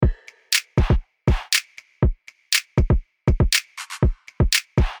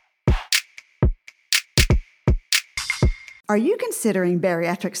Are you considering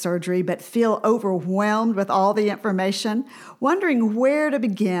bariatric surgery but feel overwhelmed with all the information? Wondering where to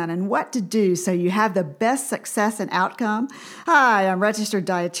begin and what to do so you have the best success and outcome? Hi, I'm registered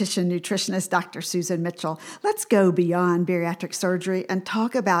dietitian nutritionist Dr. Susan Mitchell. Let's go beyond bariatric surgery and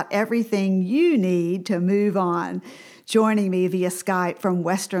talk about everything you need to move on. Joining me via Skype from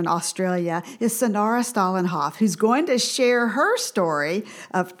Western Australia is Sonara Stahlenhoff, who's going to share her story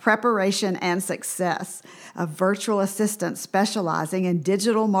of preparation and success. A virtual assistant specializing in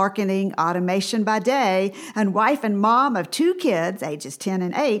digital marketing automation by day and wife and mom of 2 kids, ages 10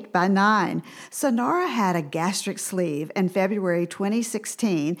 and 8, by 9. Sonara had a gastric sleeve in February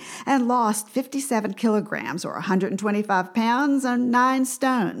 2016 and lost 57 kilograms or 125 pounds and 9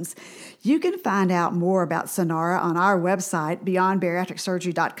 stones. You can find out more about Sonara on our website,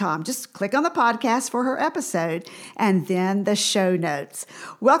 beyondbariatricsurgery.com. Just click on the podcast for her episode and then the show notes.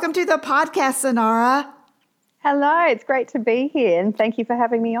 Welcome to the podcast, Sonara. Hello, it's great to be here, and thank you for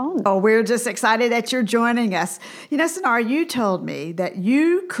having me on. Oh, we're just excited that you're joining us. You know, Sonara, you told me that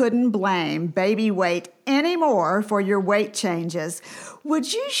you couldn't blame baby weight anymore for your weight changes.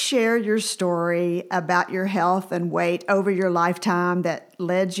 Would you share your story about your health and weight over your lifetime that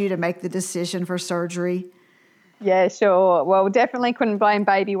led you to make the decision for surgery? Yeah, sure. Well, definitely couldn't blame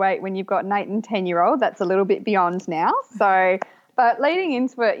baby weight when you've got an 8 and 10-year-old. That's a little bit beyond now. But leading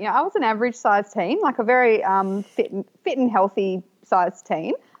into it, I was an average size teen, like a very fit and healthy size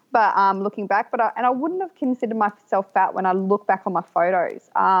teen. But looking back, I wouldn't have considered myself fat when I look back on my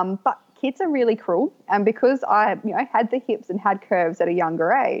photos. But kids are really cruel, and because I had the hips and had curves at a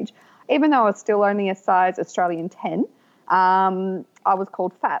younger age, even though I was still only a size Australian 10, I was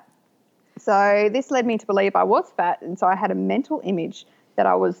called fat. So this led me to believe I was fat, and so I had a mental image that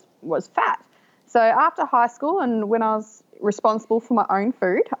I was fat. So after high school and when I was responsible for my own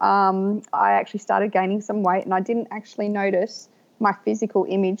food, I actually started gaining some weight, and I didn't actually notice my physical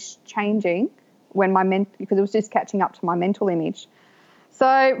image changing because it was just catching up to my mental image.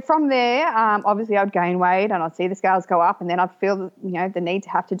 So from there, obviously I'd gain weight and I'd see the scales go up, and then I'd feel the need to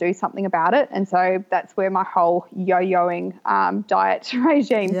have to do something about it. And so that's where my whole yo-yoing diet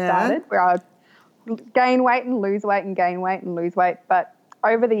regime started, where I'd gain weight and lose weight and gain weight and lose weight. But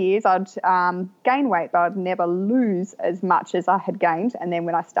over the years, I'd gain weight, but I'd never lose as much as I had gained. And then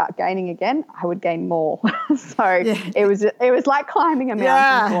when I start gaining again, I would gain more. It was like climbing a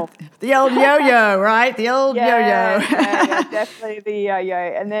mountain. Yeah, the old yo-yo, right? The old yo-yo. Yeah, definitely the yo-yo.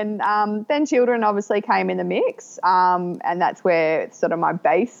 And then children obviously came in the mix, and that's where sort of my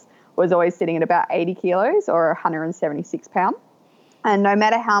base was always sitting at about 80 kilos or 176 pounds. And no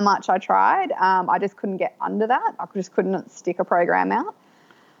matter how much I tried, I just couldn't get under that. I just couldn't stick a program out.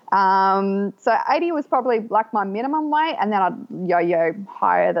 So 80 was probably like my minimum weight, and then I'd yo-yo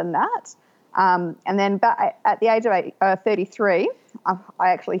higher than that. And then at the age of 33, I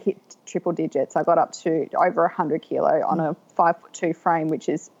actually hit triple digits. I got up to over 100 kilo on a 5'2" frame, which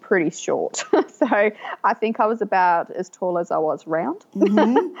is pretty short. So I think I was about as tall as I was round.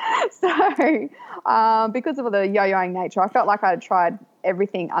 Mm-hmm. So because of the yo-yoing nature, I felt like I had tried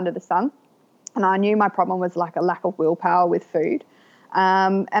everything under the sun, and I knew my problem was like a lack of willpower with food.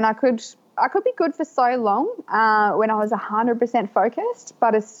 And I could be good for so long when I was 100% focused,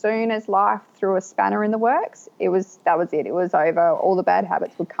 but as soon as life threw a spanner in the works, that was it. It was over. All the bad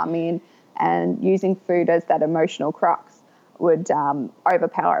habits would come in, and using food as that emotional crux would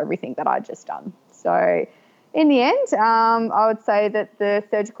overpower everything that I'd just done. So in the end, I would say that the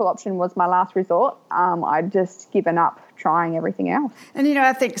surgical option was my last resort. I'd just given up trying everything else. And,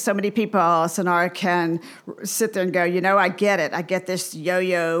 I think so many people, Sonara, can sit there and go, I get it. I get this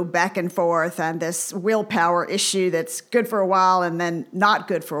yo-yo back and forth and this willpower issue that's good for a while and then not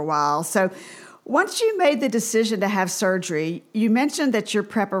good for a while. So once you made the decision to have surgery, you mentioned that your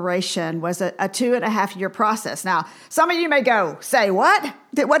preparation was a 2.5-year process. Now, some of you may say, what?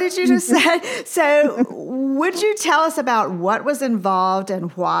 What did you just say? So would you tell us about what was involved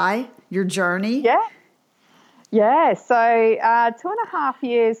and why, your journey? Yeah, so 2.5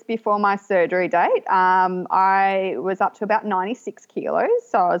 years before my surgery date, I was up to about 96 kilos.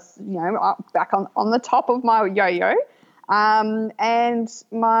 So I was, back on the top of my yo-yo. And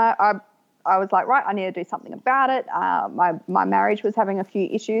I was like, right, I need to do something about it. My marriage was having a few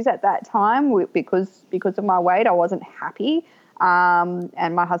issues at that time because of my weight. I wasn't happy,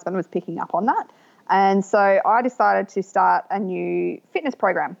 and my husband was picking up on that. And so I decided to start a new fitness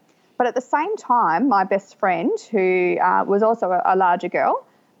program. But at the same time, my best friend, who was also a larger girl,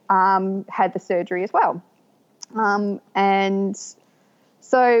 had the surgery as well. And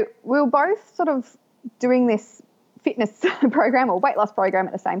so we were both sort of doing this fitness program or weight loss program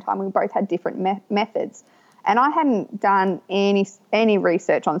at the same time. We both had different methods. And I hadn't done any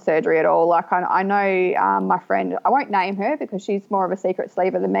research on surgery at all. Like I know my friend, I won't name her because she's more of a secret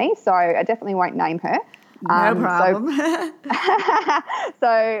sleeper than me, so I definitely won't name her. No problem.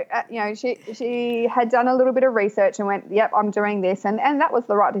 She had done a little bit of research and went, yep, I'm doing this. And that was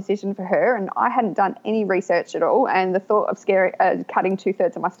the right decision for her. And I hadn't done any research at all. And the thought of cutting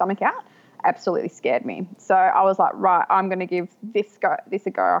 2/3 of my stomach out absolutely scared me. So I was like, right, I'm going to give this a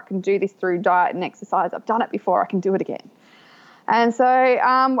go. I can do this through diet and exercise. I've done it before. I can do it again. And so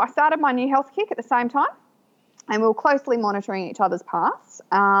I started my new health kick at the same time. And we were closely monitoring each other's paths.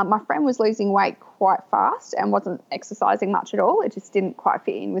 My friend was losing weight quite fast and wasn't exercising much at all. It just didn't quite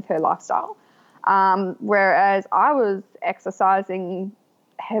fit in with her lifestyle. Whereas I was exercising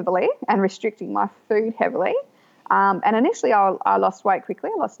heavily and restricting my food heavily. And initially I lost weight quickly.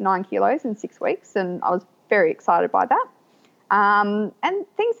 I lost 9 kilos in 6 weeks, and I was very excited by that. And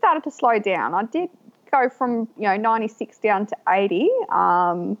things started to slow down. I did go from 96 down to 80.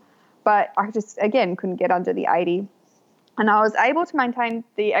 But I just, again, couldn't get under the 80. And I was able to maintain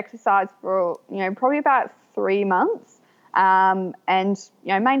the exercise for, probably about 3 months and,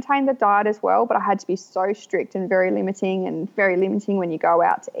 maintain the diet as well. But I had to be so strict and very limiting when you go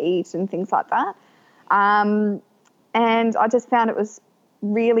out to eat and things like that. And I just found it was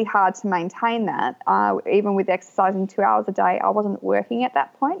really hard to maintain that. Even with exercising 2 hours a day, I wasn't working at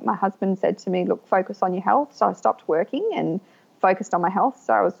that point. My husband said to me, look, focus on your health. So I stopped working and focused on my health,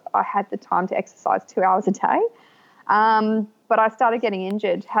 so I had the time to exercise 2 hours a day. But I started getting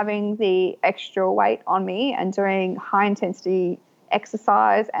injured, having the extra weight on me and doing high-intensity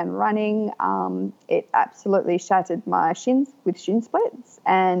exercise and running. It absolutely shattered my shins with shin splints,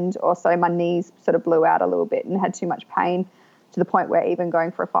 and also my knees sort of blew out a little bit and had too much pain to the point where even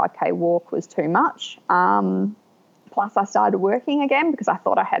going for a 5K walk was too much. Plus, I started working again because I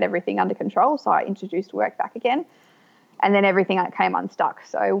thought I had everything under control, so I introduced work back again. And then everything came unstuck.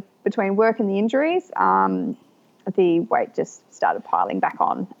 So between work and the injuries, the weight just started piling back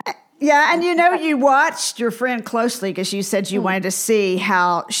on. Yeah, and you watched your friend closely because you said you wanted to see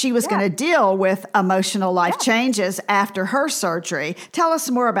how she was going to deal with emotional life changes after her surgery. Tell us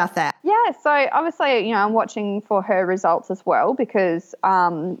more about that. Yeah, so obviously, I'm watching for her results as well because,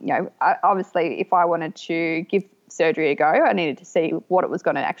 obviously if I wanted to give surgery a go, I needed to see what it was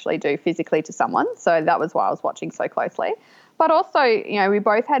going to actually do physically to someone. So that was why I was watching so closely. But also, we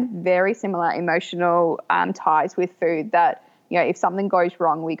both had very similar emotional ties with food that, if something goes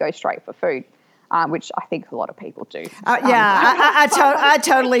wrong, we go straight for food, which I think a lot of people do. I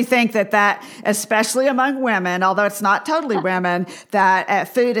totally think that, especially among women, although it's not totally women, that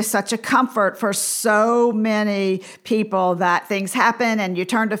food is such a comfort for so many people that things happen and you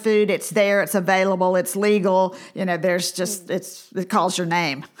turn to food, it's there, it's available, it's legal, there's just, it calls your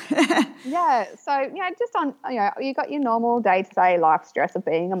name. Yeah. So, just on, you got your normal day-to-day life stress of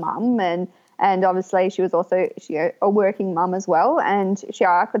being a mum and obviously she was also a working mum as well. And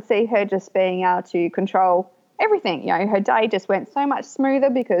I could see her just being able to control everything. Her day just went so much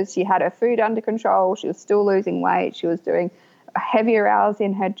smoother because she had her food under control. She was still losing weight. She was doing heavier hours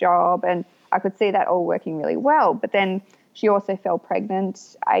in her job. And I could see that all working really well. But then she also fell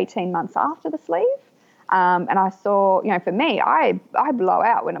pregnant 18 months after the sleeve. And I saw, for me, I blow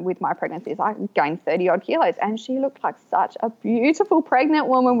out with my pregnancies. I gained 30-odd kilos, and she looked like such a beautiful pregnant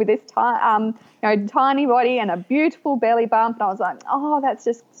woman with this tiny body and a beautiful belly bump. And I was like, oh, that's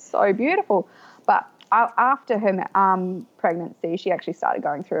just so beautiful. But after her pregnancy, she actually started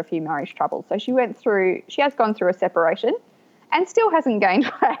going through a few marriage troubles. So she has gone through a separation and still hasn't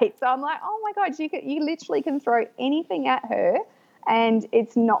gained weight. So I'm like, oh, my God, you literally can throw anything at her and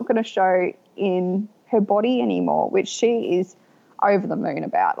it's not going to show in her body anymore, which she is over the moon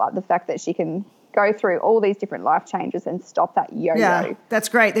about, like the fact that she can go through all these different life changes and stop that yo-yo. Yeah, that's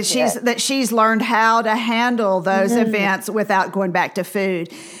great that she's learned how to handle those events without going back to food.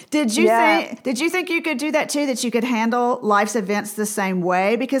 Did you think you could do that too, that you could handle life's events the same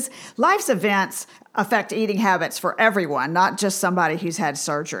way? Because life's events affect eating habits for everyone, not just somebody who's had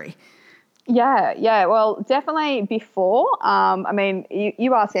surgery. Yeah. Well, definitely before.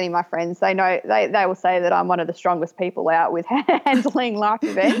 You ask any of my friends, they know they will say that I'm one of the strongest people out with handling life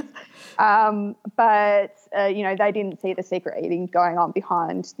events. But they didn't see the secret eating going on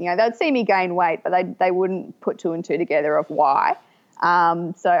behind. They'd see me gain weight, but they wouldn't put two and two together of why.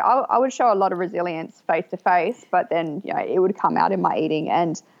 So I would show a lot of resilience face to face, but then it would come out in my eating,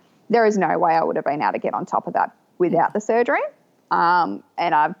 and there is no way I would have been able to get on top of that without the surgery. And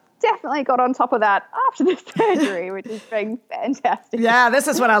I've definitely got on top of that after the surgery, which has been fantastic. Yeah, this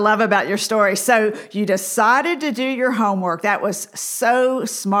is what I love about your story. So you decided to do your homework. That was so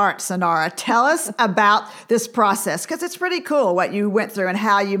smart, Sonara. Tell us about this process, because it's pretty cool what you went through and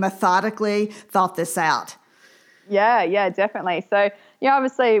how you methodically thought this out. Yeah, definitely. So,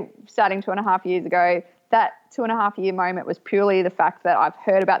 obviously starting 2.5 years ago, that 2.5 year moment was purely the fact that I've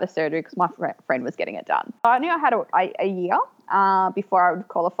heard about the surgery because my friend was getting it done. I knew I had a year before I would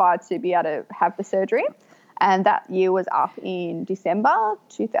qualify to be able to have the surgery. And that year was up in December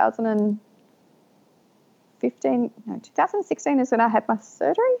 2016 is when I had my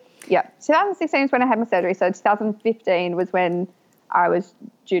surgery. Yeah, 2016 is when I had my surgery. So 2015 was when I was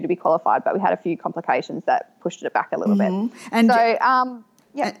due to be qualified, but we had a few complications that pushed it back a little bit. And so,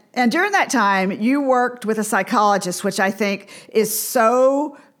 yeah. And during that time, you worked with a psychologist, which I think is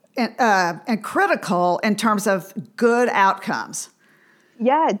so and critical in terms of good outcomes.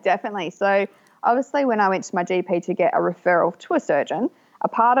 Yeah, definitely. So obviously when I went to my GP to get a referral to a surgeon, a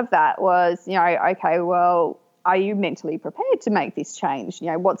part of that was, okay, well, are you mentally prepared to make this change?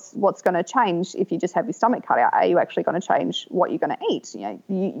 What's going to change if you just have your stomach cut out? Are you actually going to change what you're going to eat?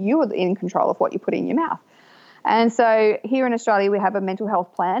 You are in control of what you put in your mouth. And so here in Australia, we have a mental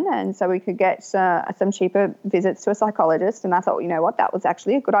health plan, and so we could get some cheaper visits to a psychologist. And I thought, that was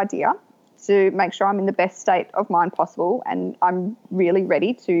actually a good idea to make sure I'm in the best state of mind possible and I'm really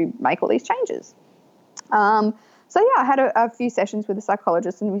ready to make all these changes. I had a few sessions with a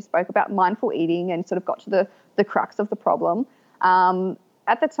psychologist, and we spoke about mindful eating and sort of got to the crux of the problem.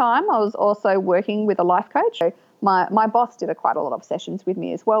 At the time, I was also working with a life coach. My boss did quite a lot of sessions with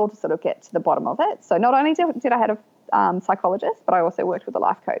me as well to sort of get to the bottom of it. So not only did I have a psychologist, but I also worked with a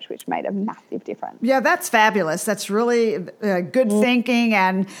life coach, which made a massive difference. Yeah, that's fabulous. That's really good thinking.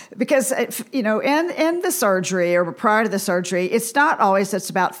 And because, in the surgery or prior to the surgery, it's not always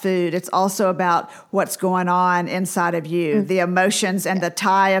just about food. It's also about what's going on inside of you, the emotions and the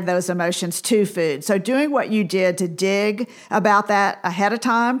tie of those emotions to food. So doing what you did to dig about that ahead of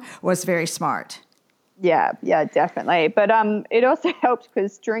time was very smart. Yeah, definitely. But it also helped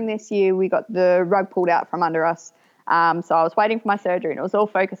because during this year we got the rug pulled out from under us. So I was waiting for my surgery, and it was all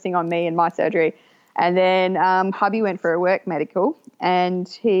focusing on me and my surgery. And then hubby went for a work medical, and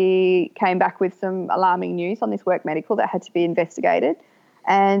he came back with some alarming news on this work medical that had to be investigated.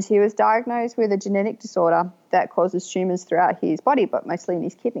 And he was diagnosed with a genetic disorder that causes tumours throughout his body, but mostly in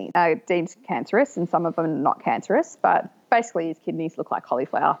his kidneys. Deemed cancerous, and some of them not cancerous, but basically his kidneys look like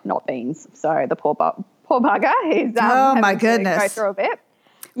cauliflower, not beans. So the poor bugger is oh my goodness, go through a bit.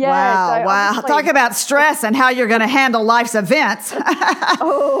 Yeah, wow. Talk about stress and how you're going to handle life's events.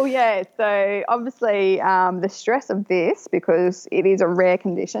 Oh, yeah. So obviously the stress of this, because it is a rare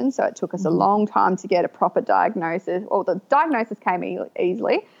condition, so it took us a long time to get a proper diagnosis. Well, the diagnosis came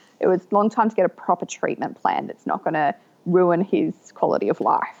easily. It was a long time to get a proper treatment plan that's not going to ruin his quality of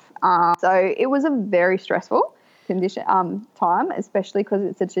life. So it was a very stressful condition time, especially because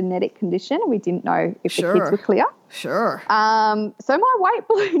it's a genetic condition and we didn't know if the kids were clear. Sure. So my weight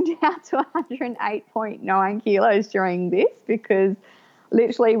ballooned out to 108.9 kilos during this because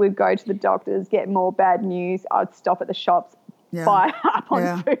literally we'd go to the doctors, get more bad news. I'd stop at the shops, buy up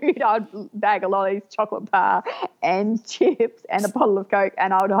on food. I'd bag a lollies, chocolate bar and chips and a bottle of Coke,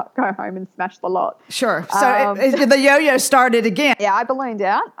 and I would go home and smash the lot. Sure. So the yo-yo started again. Yeah, I ballooned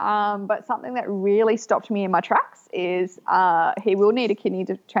out. But something that really stopped me in my tracks is he will need a kidney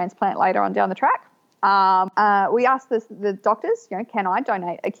transplant later on down the track. We asked the doctors, can I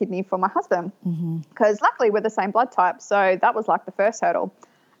donate a kidney for my husband? Because luckily we're the same blood type, so that was like the first hurdle.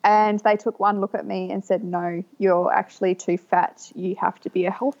 And they took one look at me and said, no, you're actually too fat. You have to be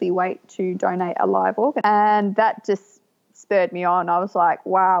a healthy weight to donate a live organ. And that just spurred me on. I was like,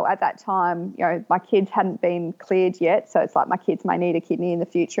 wow, at that time, my kids hadn't been cleared yet. So it's like my kids may need a kidney in the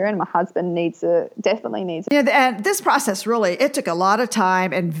future and my husband definitely needs it. And this process really, it took a lot of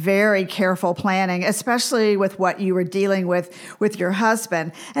time and very careful planning, especially with what you were dealing with your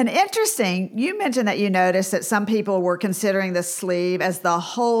husband. And interesting, you mentioned that you noticed that some people were considering the sleeve as the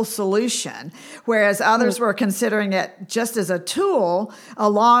whole solution, whereas others were considering it just as a tool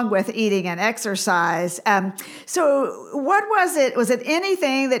along with eating and exercise. So what was it? Was it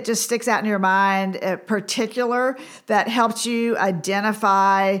anything that just sticks out in your mind in particular that helped you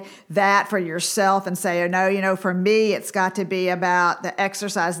identify that for yourself and say, oh, no, for me, it's got to be about the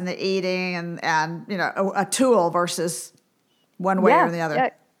exercise and the eating and a tool versus one way or the other? Yeah.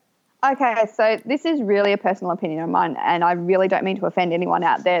 Okay, so this is really a personal opinion of mine, and I really don't mean to offend anyone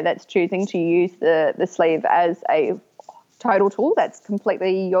out there that's choosing to use the sleeve as a total tool. That's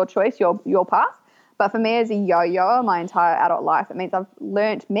completely your choice, your path. But for me as a yo-yo my entire adult life, it means I've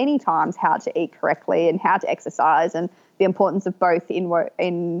learnt many times how to eat correctly and how to exercise and the importance of both in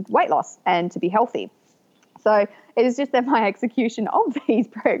weight loss and to be healthy. So it is just that my execution of these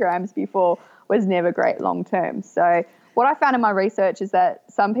programs before was never great long term. So what I found in my research is that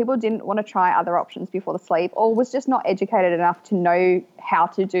some people didn't want to try other options before the sleeve or was just not educated enough to know how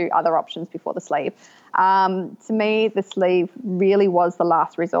to do other options before the sleeve. To me, the sleeve really was the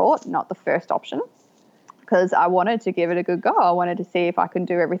last resort, not the first option, because I wanted to give it a good go. I wanted to see if I could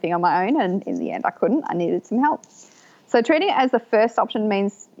do everything on my own, and in the end I couldn't. I needed some help. So treating it as the first option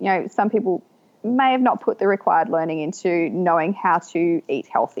means, some people may have not put the required learning into knowing how to eat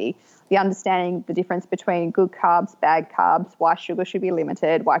healthy, the understanding the difference between good carbs, bad carbs, why sugar should be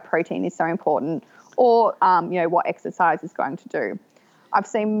limited, why protein is so important, or, what exercise is going to do. I've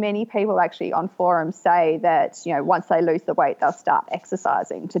seen many people actually on forums say that, once they lose the weight, they'll start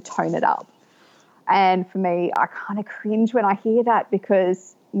exercising to tone it up. And for me, I kind of cringe when I hear that,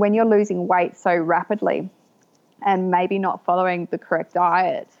 because when you're losing weight so rapidly and maybe not following the correct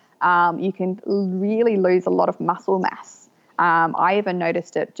diet, you can really lose a lot of muscle mass. I even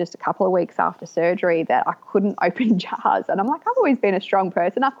noticed it just a couple of weeks after surgery that I couldn't open jars. And I'm like, I've always been a strong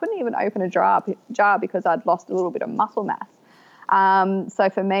person. I couldn't even open a jar because I'd lost a little bit of muscle mass. So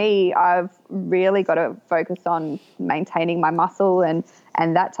for me, I've really got to focus on maintaining my muscle and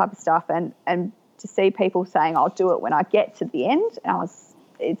that type of stuff. And to see people saying, I'll do it when I get to the end,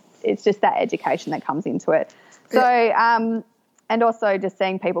 it's just that education that comes into it. So, and also just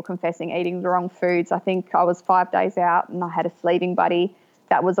seeing people confessing eating the wrong foods. I think I was 5 days out and I had a sleeving buddy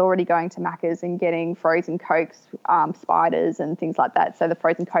that was already going to Macca's and getting frozen Cokes, spiders and things like that. So the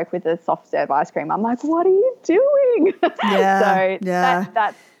frozen Coke with the soft serve ice cream. I'm like, what are you doing?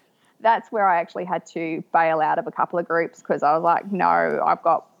 That's where I actually had to bail out of a couple of groups, because I was like, no, I've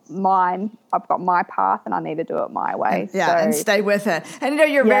got my path and I need to do it my way. And stay with it. And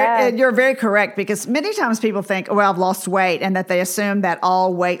you're very correct, because many times people think, well, I've lost weight, and that they assume that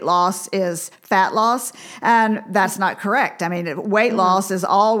all weight loss is fat loss, and that's not correct. I mean, weight loss is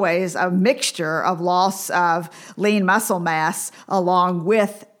always a mixture of loss of lean muscle mass along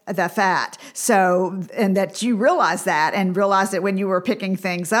with the fat. So, and that you realize that and realize it when you were picking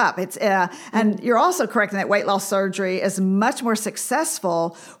things up. And you're also correct in that weight loss surgery is much more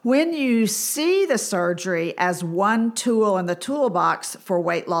successful when you see the surgery as one tool in the toolbox for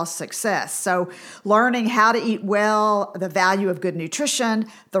weight loss success. So learning how to eat well, the value of good nutrition,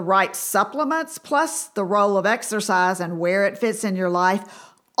 the right supplements, plus the role of exercise and where it fits in your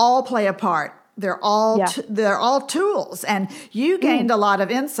life all play a part. They're all tools, and you gained a lot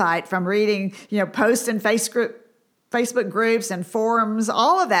of insight from reading, posts in Facebook groups and forums,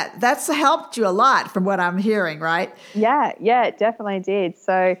 all of that. That's helped you a lot from what I'm hearing, right? Yeah, it definitely did.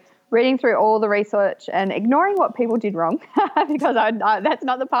 So reading through all the research and ignoring what people did wrong, because that's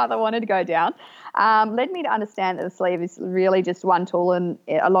not the path I wanted to go down, led me to understand that the sleeve is really just one tool, and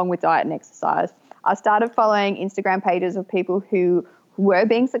along with diet and exercise. I started following Instagram pages of people who were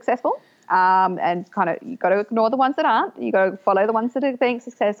being successful. And kind of, you've got to ignore the ones that aren't. You've got to follow the ones that are being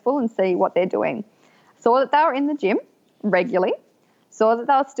successful and see what they're doing. Saw that they were in the gym regularly. Saw that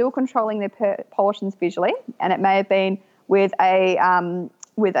they were still controlling their portions visually, and it may have been with a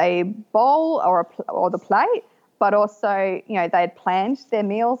bowl or the plate, but also, they had planned their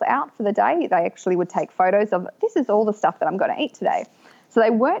meals out for the day. They actually would take photos of, this is all the stuff that I'm going to eat today. So they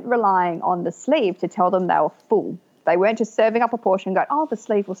weren't relying on the sleeve to tell them they were full. They weren't just serving up a portion and going, oh, the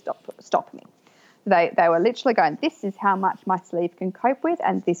sleeve will stop me. They were literally going, this is how much my sleeve can cope with,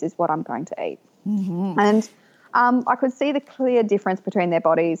 and this is what I'm going to eat. Mm-hmm. And I could see the clear difference between their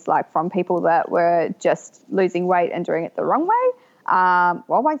bodies, like from people that were just losing weight and doing it the wrong way. I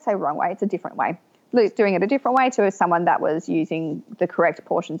won't say wrong way, it's a different way. Doing it a different way to someone that was using the correct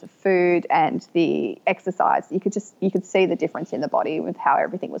portions of food and the exercise. You could see the difference in the body with how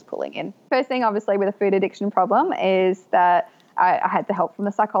everything was pulling in. First thing, obviously, with a food addiction problem is that I had the help from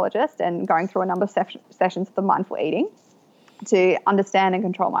the psychologist and going through a number of sessions of the mindful eating to understand and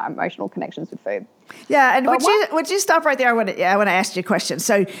control my emotional connections with food. Yeah, and would you stop right there? I want to ask you a question.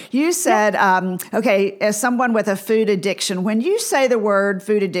 So you said, as someone with a food addiction, when you say the word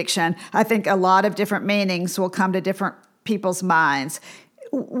food addiction, I think a lot of different meanings will come to different people's minds.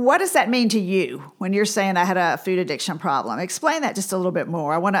 What does that mean to you when you're saying I had a food addiction problem? Explain that just a little bit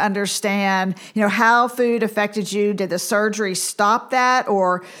more. I want to understand, how food affected you. Did the surgery stop that,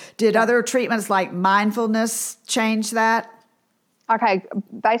 or did other treatments like mindfulness change that? Okay,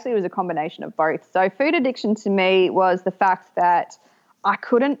 basically it was a combination of both. So food addiction to me was the fact that I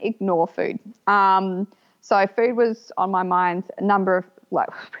couldn't ignore food. So food was on my mind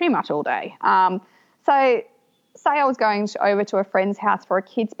pretty much all day. So say I was going over to a friend's house for a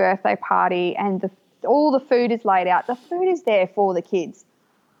kid's birthday party and all the food is laid out. The food is there for the kids.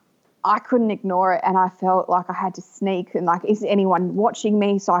 I couldn't ignore it, and I felt like I had to sneak and like, is anyone watching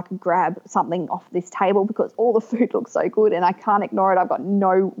me so I could grab something off this table because all the food looks so good and I can't ignore it. I've got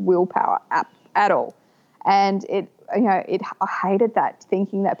no willpower at all. And I hated that,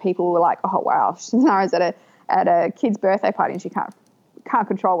 thinking that people were like, oh, wow, Shannara's at a kid's birthday party and she can't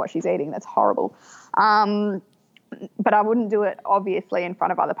control what she's eating. That's horrible. But I wouldn't do it, obviously, in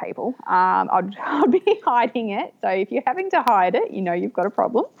front of other people. I'd be hiding it. So if you're having to hide it, you've got a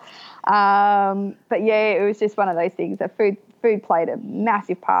problem. But, yeah, it was just one of those things that food played a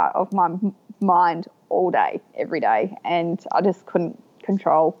massive part of my mind all day, every day, and I just couldn't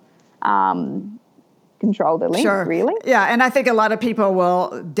control the link, sure. Really. Yeah, and I think a lot of people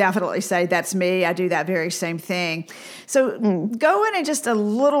will definitely say that's me. I do that very same thing. So going in just a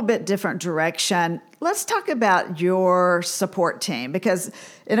little bit different direction, let's talk about your support team, because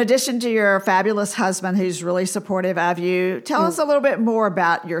in addition to your fabulous husband who's really supportive of you, tell us a little bit more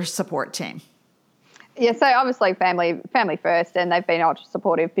about your support team. Yeah, so obviously family first, and they've been ultra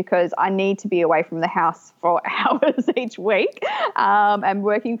supportive because I need to be away from the house for hours each week. And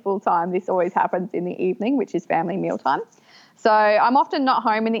working full time, this always happens in the evening, which is family mealtime. So I'm often not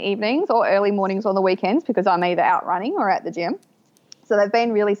home in the evenings or early mornings on the weekends because I'm either out running or at the gym. So they've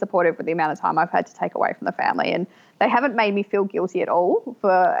been really supportive with the amount of time I've had to take away from the family, and they haven't made me feel guilty at all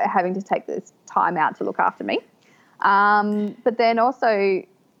for having to take this time out to look after me. But then also,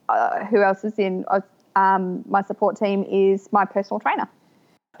 who else is in? My support team is my personal trainer.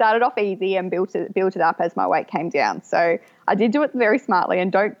 Started off easy and built it up as my weight came down. So I did do it very smartly,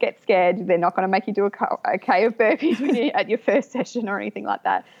 and don't get scared. They're not going to make you do a K of burpees when you're at your first session or anything like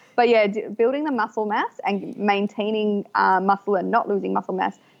that. But yeah, building the muscle mass and maintaining muscle and not losing muscle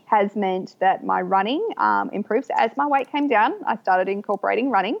mass has meant that my running improves. As my weight came down, I started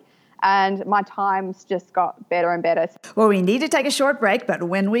incorporating running, and my times just got better and better. Well, we need to take a short break, but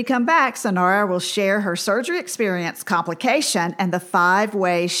when we come back, Shannara will share her surgery experience, complication, and the 5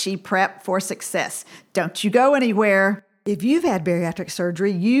 ways she prepped for success. Don't you go anywhere. If you've had bariatric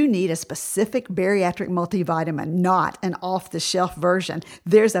surgery, you need a specific bariatric multivitamin, not an off-the-shelf version.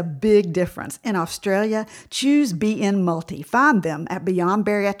 There's a big difference. In Australia, choose BN Multi. Find them at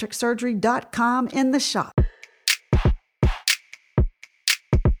beyondbariatricsurgery.com in the shop.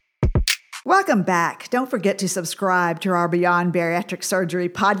 Welcome back. Don't forget to subscribe to our Beyond Bariatric Surgery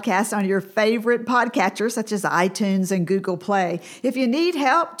podcast on your favorite podcatcher, such as iTunes and Google Play. If you need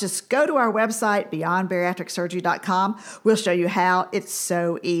help, just go to our website, beyondbariatricsurgery.com. We'll show you how. It's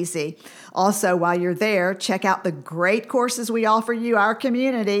so easy. Also, while you're there, check out the great courses we offer you, our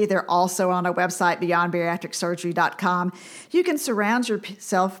community. They're also on our website, beyondbariatricsurgery.com. You can surround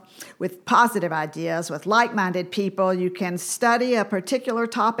yourself with positive ideas, with like-minded people. You can study a particular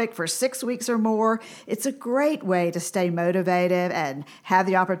topic for 6 weeks or more. It's a great way to stay motivated and have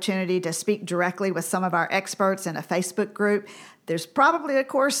the opportunity to speak directly with some of our experts in a Facebook group. There's probably a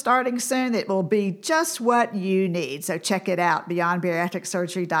course starting soon that will be just what you need. So check it out,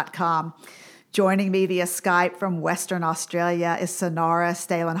 beyondbariatricsurgery.com. Joining me via Skype from Western Australia is Shannara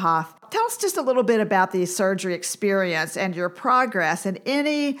Stalenhoff. Tell us just a little bit about the surgery experience and your progress and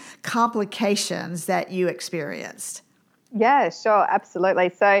any complications that you experienced. Yeah, sure, absolutely.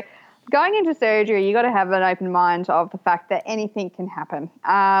 So going into surgery, you got to have an open mind of the fact that anything can happen.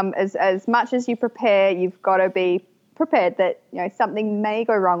 As much as you prepare, you've got to be prepared that something may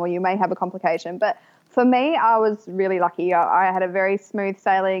go wrong or you may have a complication. But for me, I was really lucky. I had a very smooth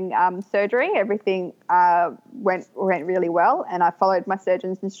sailing surgery. Everything went really well, and I followed my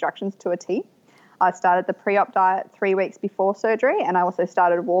surgeon's instructions to a T. I started the pre-op diet 3 weeks before surgery, and I also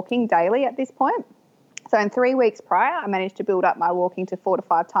started walking daily at this point. So in 3 weeks prior, I managed to build up my walking to 4 to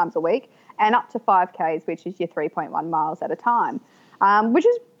 5 times a week and up to 5Ks, which is your 3.1 miles at a time, which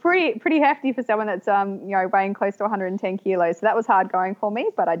is pretty hefty for someone that's weighing close to 110 kilos. So that was hard going for me,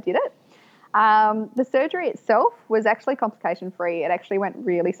 but I did it. The surgery itself was actually complication-free. It actually went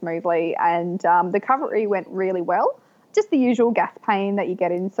really smoothly, and the recovery went really well. Just the usual gas pain that you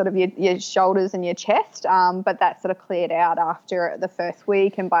get in sort of your shoulders and your chest, but that sort of cleared out after the first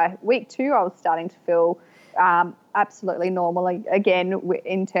week. And by week 2, I was starting to feel absolutely normal again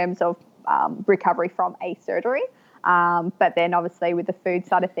in terms of recovery from a surgery. But then obviously with the food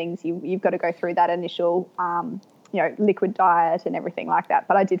side of things, you've got to go through that initial liquid diet and everything like that.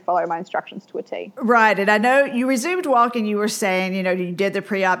 But I did follow my instructions to a T. Right. And I know you resumed walking. You were saying, you did the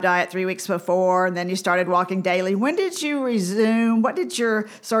pre-op diet 3 weeks before, and then you started walking daily. When did you resume? What did your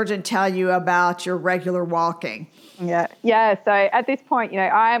surgeon tell you about your regular walking? Yeah. So at this point,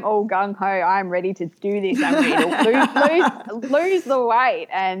 I am all gung-ho. I'm ready to do this. I'm ready to lose the weight.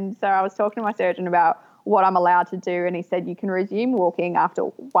 And so I was talking to my surgeon about what I'm allowed to do, and he said you can resume walking after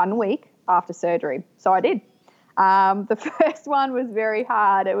 1 week after surgery. So I did. The first one was very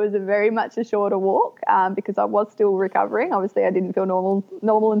hard. It was very much a shorter walk because I was still recovering. Obviously, I didn't feel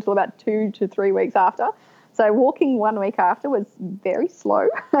normal until about 2 to 3 weeks after. So walking 1 week after was very slow.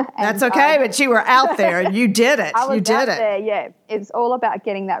 That's okay, but you were out there and you did it. I was out there, yeah. It's all about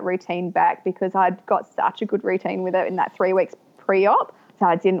getting that routine back because I'd got such a good routine with it in that 3 weeks pre-op. So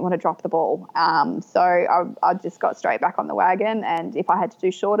I didn't want to drop the ball. So I just got straight back on the wagon, and if I had to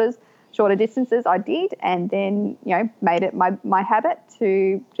do shorter distances, I did, and then, made it my habit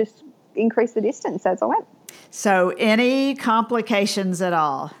to just increase the distance as I went. So any complications at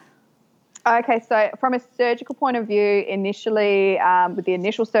all? Okay, so from a surgical point of view, initially with the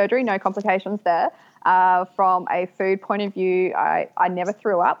initial surgery, no complications there. From a food point of view, I never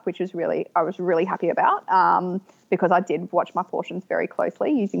threw up, which I was really happy about because I did watch my portions very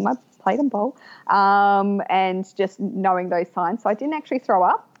closely using my plate and bowl and just knowing those signs. So I didn't actually throw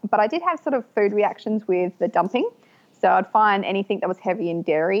up, but I did have sort of food reactions with the dumping. So I'd find anything that was heavy in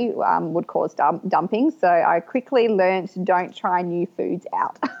dairy would cause dumping. So I quickly learned don't try new foods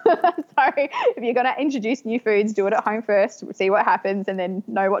out. So if you're going to introduce new foods, do it at home first, see what happens, and then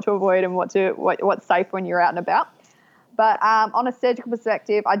know what to avoid and what's safe when you're out and about. But on a surgical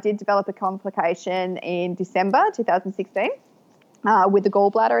perspective, I did develop a complication in December 2016 with the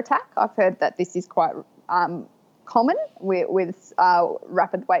gallbladder attack. I've heard that this is quite common with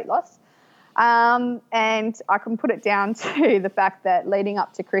rapid weight loss. And I can put it down to the fact that leading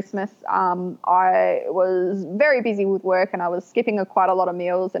up to Christmas, I was very busy with work and I was skipping quite a lot of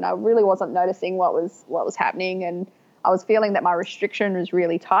meals, and I really wasn't noticing what was happening, and I was feeling that my restriction was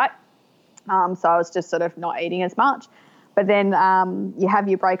really tight. So I was just sort of not eating as much. But then you have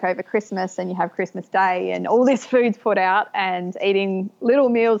your break over Christmas and you have Christmas Day and all this food's put out, and eating little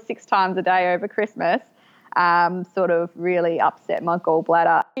meals 6 times a day over Christmas sort of really upset my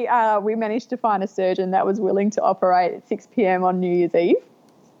gallbladder. We managed to find a surgeon that was willing to operate at 6 p.m. on New Year's Eve.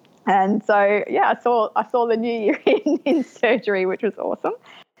 And so, I saw the new year in surgery, which was awesome.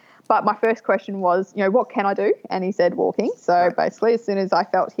 But my first question was, what can I do? And he said walking. So basically, as soon as I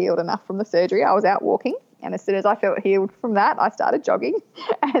felt healed enough from the surgery, I was out walking. And as soon as I felt healed from that, I started jogging.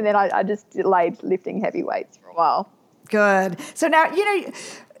 And then I just delayed lifting heavy weights for a while. Good. So now,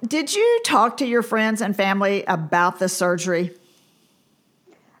 did you talk to your friends and family about the surgery?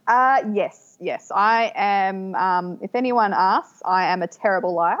 Yes. I am, if anyone asks, I am a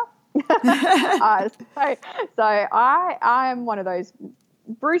terrible liar. So I am one of those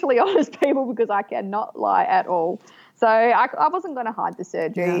brutally honest people because I cannot lie at all. So I wasn't going to hide the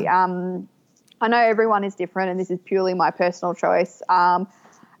surgery. Yeah. I know everyone is different and this is purely my personal choice.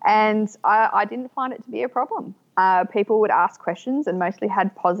 And I didn't find it to be a problem. People would ask questions and mostly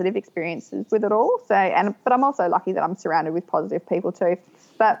had positive experiences with it all. But I'm also lucky that I'm surrounded with positive people too.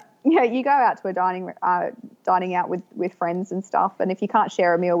 But you go out to a dining out with friends and stuff, and if you can't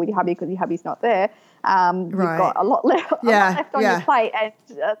share a meal with your hubby because your hubby's not there, you've got a lot left on your plate, and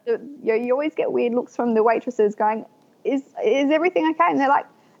you always get weird looks from the waitresses going, "Is everything okay?" And they're like.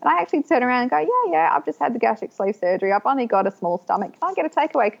 And I actually turn around and go, yeah, I've just had the gastric sleeve surgery. I've only got a small stomach. Can I get a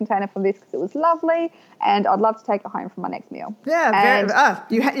takeaway container from this because it was lovely and I'd love to take it home for my next meal. Yeah,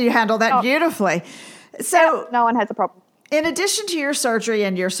 you handle that beautifully. So no one has a problem. In addition to your surgery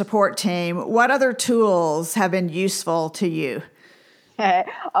and your support team, what other tools have been useful to you?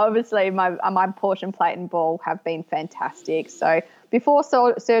 Obviously, my portion plate and ball have been fantastic. So before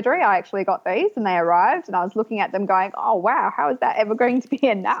surgery, I actually got these and they arrived and I was looking at them going, oh, wow, how is that ever going to be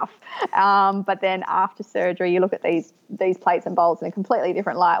enough? But then after surgery, you look at these plates and bowls in a completely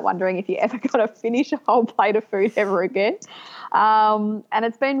different light, wondering if you ever got to finish a whole plate of food ever again. And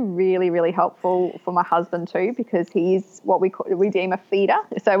it's been really, really helpful for my husband too, because he's what we deem a feeder.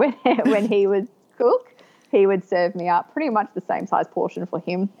 So when he would cook, he would serve me up pretty much the same size portion for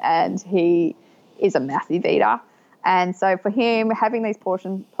him, and he is a massive eater. And so for him, having these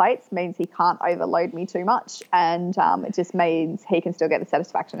portion plates means he can't overload me too much, and it just means he can still get the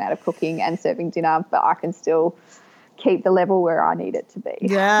satisfaction out of cooking and serving dinner, but I can still keep the level where I need it to be.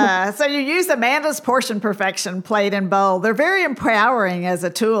 Yeah. So you use Amanda's Portion Perfection plate and bowl. They're very empowering as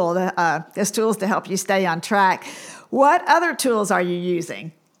tools to help you stay on track. What other tools are you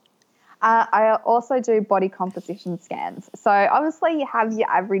using? I also do body composition scans. So obviously you have your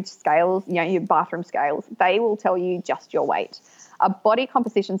average scales, your bathroom scales. They will tell you just your weight. A body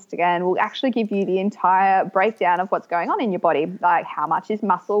composition scan will actually give you the entire breakdown of what's going on in your body, like how much is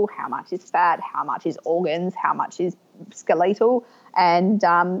muscle, how much is fat, how much is organs, how much is skeletal, and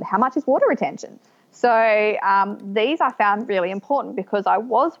how much is water retention. So these I found really important because I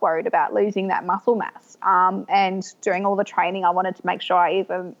was worried about losing that muscle mass. And during all the training, I wanted to make sure I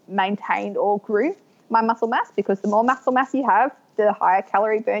either maintained or grew my muscle mass, because the more muscle mass you have, the higher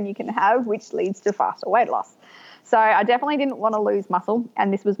calorie burn you can have, which leads to faster weight loss. So I definitely didn't want to lose muscle,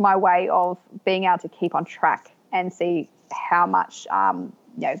 and this was my way of being able to keep on track and see how much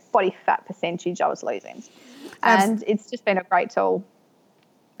body fat percentage I was losing. And it's just been a great tool.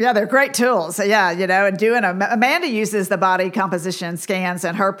 Yeah, they're great tools. Yeah, and Amanda uses the body composition scans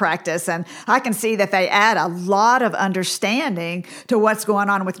in her practice, and I can see that they add a lot of understanding to what's going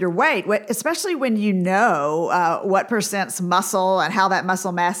on with your weight, especially when you know what percent's muscle and how that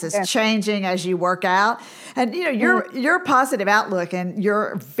muscle mass is changing as you work out. And, your positive outlook and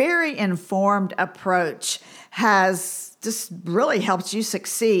your very informed approach has just really helped you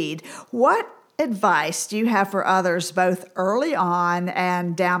succeed. What advice do you have for others both early on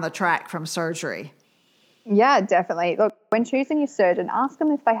and down the track from surgery? Yeah, definitely. Look, when choosing your surgeon, ask them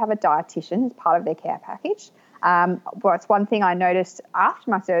if they have a dietitian as part of their care package. It's one thing I noticed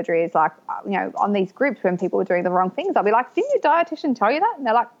after my surgery is on these groups when people were doing the wrong things, I'll be like, didn't your dietitian tell you that? And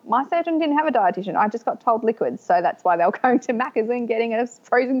they're like, my surgeon didn't have a dietitian. I just got told liquids. So that's why they were going to Macca's and getting a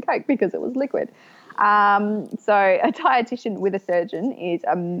frozen Coke because it was liquid. So a dietitian with a surgeon is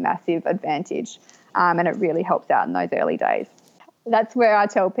a massive advantage, and it really helps out in those early days. That's where I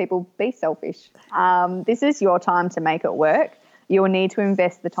tell people, be selfish. This is your time to make it work. You will need to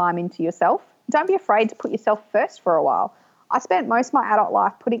invest the time into yourself. Don't be afraid to put yourself first for a while. I spent most of my adult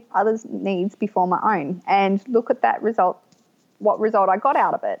life putting others' needs before my own, and look at that result, what result I got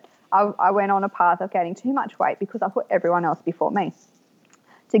out of it. I went on a path of gaining too much weight because I put everyone else before me.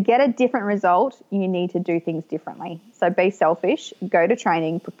 To get a different result, you need to do things differently. So be selfish, go to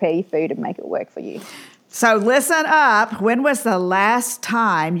training, prepare your food, and make it work for you. So listen up. When was the last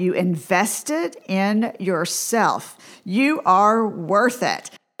time you invested in yourself? You are worth it.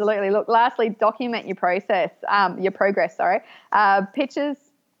 Absolutely. Look, lastly, document your progress. Pictures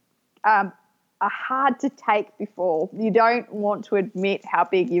are hard to take before. You don't want to admit how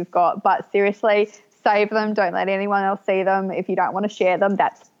big you've got, but seriously, save them. Don't let anyone else see them. If you don't want to share them,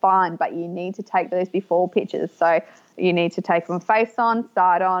 that's fine, but you need to take those before pictures. So you need to take them face on,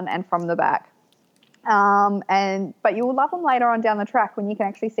 side on, and from the back. But you will love them later on down the track when you can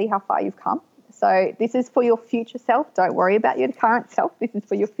actually see how far you've come. So this is for your future self. Don't worry about your current self. This is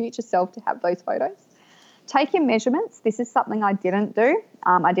for your future self to have those photos. Take your measurements. This is something I didn't do.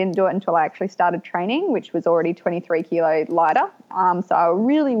 I didn't do it until I actually started training, which was already 23 kilo lighter. So I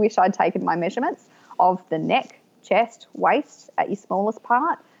really wish I'd taken my measurements of the neck, chest, waist at your smallest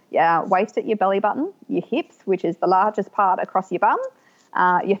part, waist at your belly button, your hips, which is the largest part across your bum,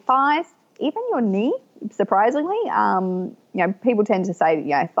 your thighs, even your knee. Surprisingly, people tend to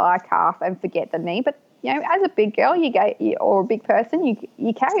say thigh, calf, and forget the knee, but as a big girl, or a big person,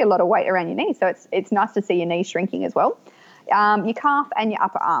 you carry a lot of weight around your knee, so it's nice to see your knees shrinking as well. Your calf and your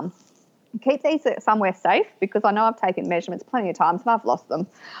upper arm. Keep these somewhere safe, because I know I've taken measurements plenty of times and I've lost them.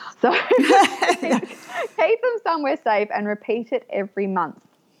 So keep them somewhere safe and repeat it every month.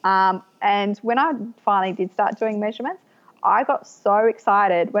 And when I finally did start doing measurements, I got so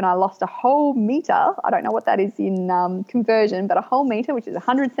excited when I lost a whole meter. I don't know what that is in conversion, but a whole meter, which is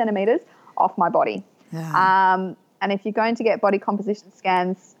 100 centimeters, off my body. Yeah. And if you're going to get body composition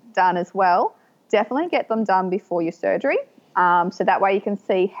scans done as well, definitely get them done before your surgery. So that way you can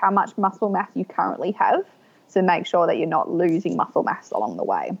see how much muscle mass you currently have. So make sure that you're not losing muscle mass along the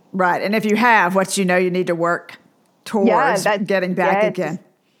way. Right. And if you have, you need to work towards getting back again.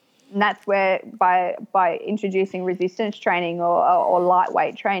 And that's where by introducing resistance training or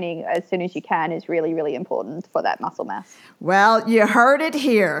lightweight training as soon as you can is really, really important for that muscle mass. Well, you heard it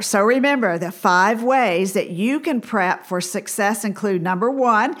here. So remember, the 5 ways that you can prep for success include: number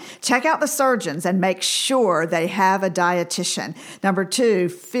 1, check out the surgeons and make sure they have a dietitian. Number 2,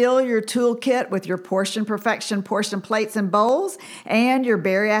 fill your toolkit with your portion perfection portion plates and bowls and your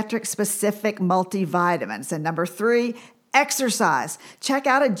bariatric specific multivitamins. And number 3, exercise. Check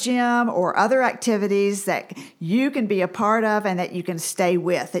out a gym or other activities that you can be a part of and that you can stay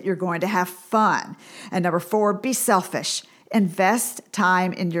with, that you're going to have fun. And number 4, be selfish. Invest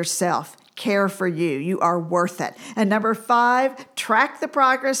time in yourself. Care for you. You are worth it. And number 5, track the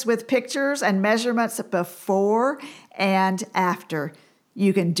progress with pictures and measurements before and after.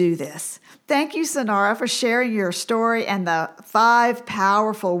 You can do this. Thank you, Sonara, for sharing your story and the 5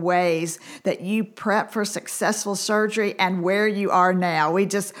 powerful ways that you prep for successful surgery and where you are now. We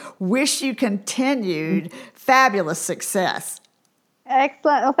just wish you continued fabulous success.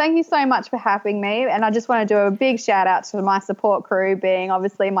 Excellent. Well, thank you so much for having me. And I just want to do a big shout out to my support crew, being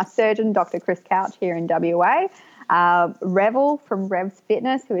obviously my surgeon, Dr. Chris Couch here in WA, Revel from Revs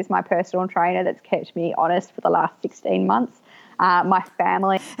Fitness, who is my personal trainer that's kept me honest for the last 16 months. My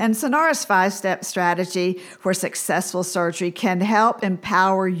family. And Sonara's 5-step strategy for successful surgery can help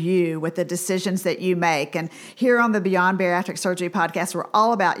empower you with the decisions that you make. And here on the Beyond Bariatric Surgery podcast, we're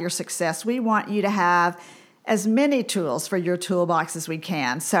all about your success. We want you to have as many tools for your toolbox as we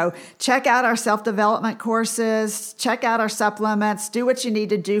can. So check out our self-development courses, check out our supplements, do what you need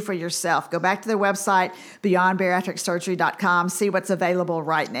to do for yourself. Go back to the website, beyondbariatricsurgery.com, see what's available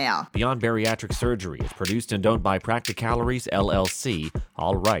right now. Beyond Bariatric Surgery is produced and owned by Practicalories, LLC,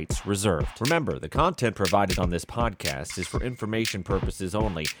 all rights reserved. Remember, the content provided on this podcast is for information purposes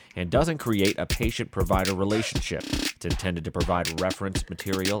only and doesn't create a patient-provider relationship. It's intended to provide reference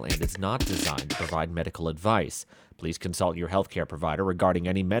material and is not designed to provide medical advice. Please consult your healthcare provider regarding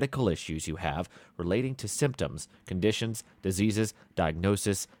any medical issues you have relating to symptoms, conditions, diseases,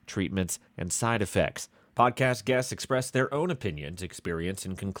 diagnosis, treatments, and side effects. Podcast guests express their own opinions, experience,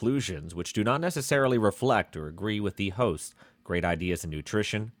 and conclusions, which do not necessarily reflect or agree with the host, Great Ideas in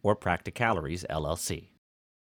Nutrition, or Practicalories, LLC.